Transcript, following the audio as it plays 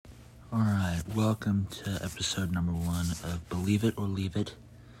Alright, welcome to episode number 1 of Believe It or Leave It.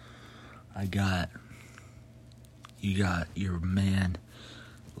 You got your man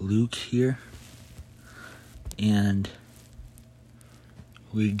Luke here, and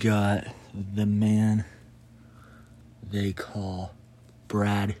we got the man they call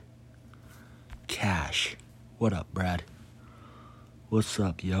Brad Cash. What up, Brad? What's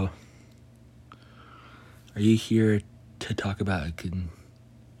up, yo? Are you here to talk about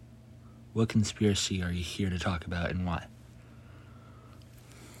what conspiracy are you here to talk about and why?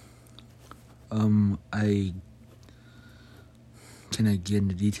 Can I get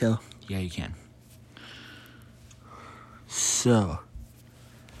into detail? Yeah, you can. So,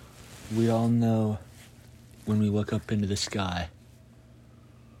 we all know when we look up into the sky,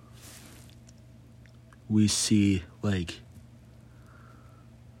 we see,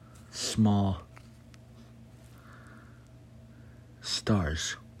 small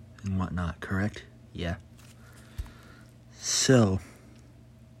stars and whatnot, correct? Yeah. So,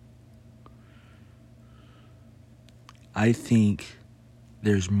 I think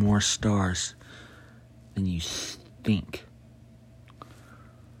there's more stars than you think.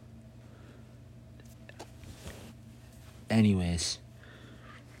 Anyways,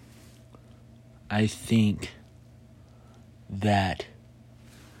 I think that...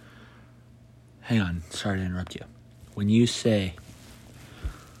 Hang on, sorry to interrupt you. When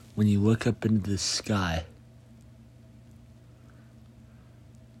you look up into the sky,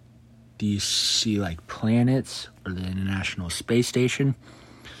 do you see planets or the International Space Station?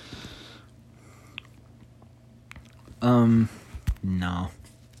 No.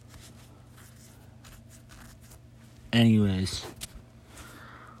 Anyways,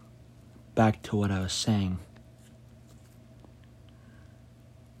 back to what I was saying.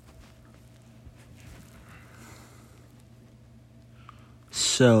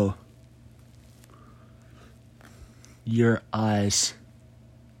 So, your eyes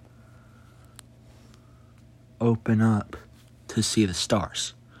open up to see the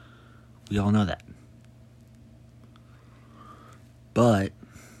stars. We all know that. But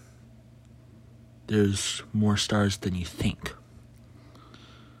there's more stars than you think.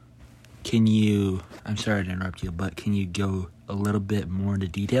 I'm sorry to interrupt you, but can you go a little bit more into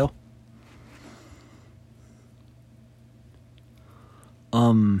detail?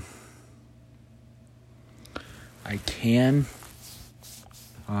 I can.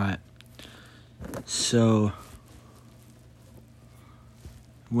 Alright. So,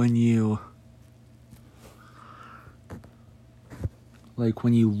 when you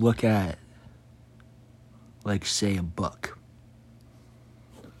look at, say, a book,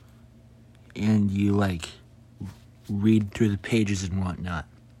 and you, read through the pages and whatnot,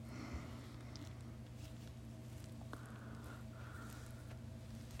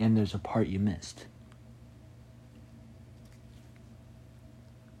 and there's a part you missed.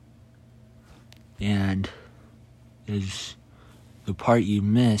 And is the part you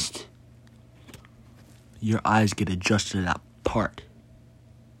missed, your eyes get adjusted to that part.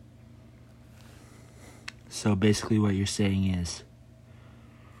 So basically what you're saying is,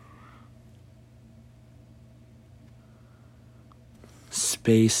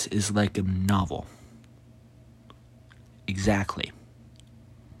 space is like a novel. Exactly.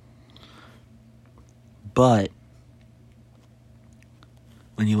 But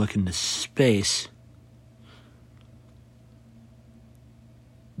when you look into space,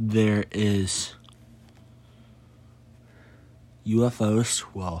 there is UFOs.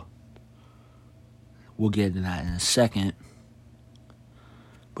 Well, we'll get into that in a second.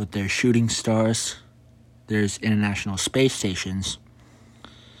 But there's shooting stars. There's international space stations.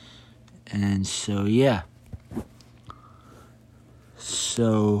 And so, yeah.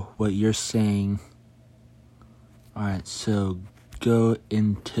 So, what you're saying... Alright, so go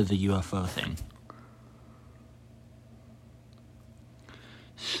into the UFO thing.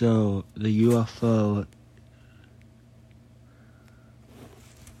 So, the UFO,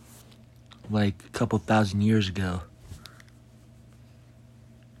 a couple thousand years ago,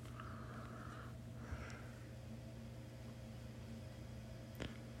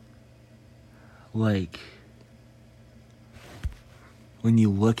 when you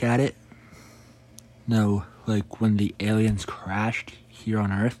look at it, when the aliens crashed here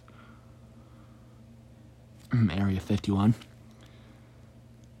on Earth, Area 51,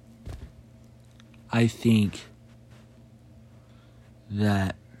 I think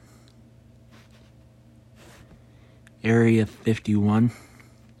that Area 51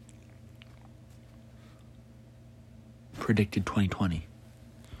 predicted 2020.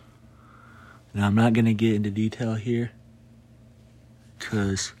 Now, I'm not going to get into detail here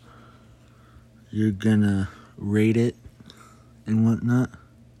because you're gonna rate it and whatnot.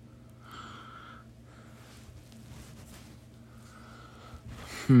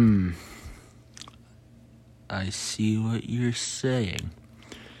 I see what you're saying.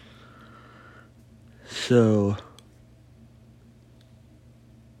 So,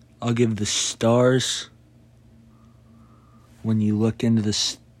 I'll give the stars when you look into the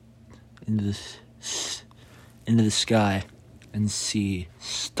sky and see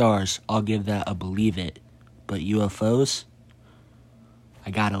stars. I'll give that a believe it. But UFOs,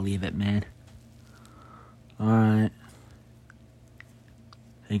 I gotta leave it, man. Alright.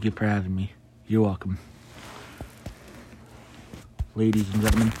 Thank you for having me. You're welcome. Ladies and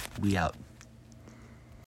gentlemen, we out.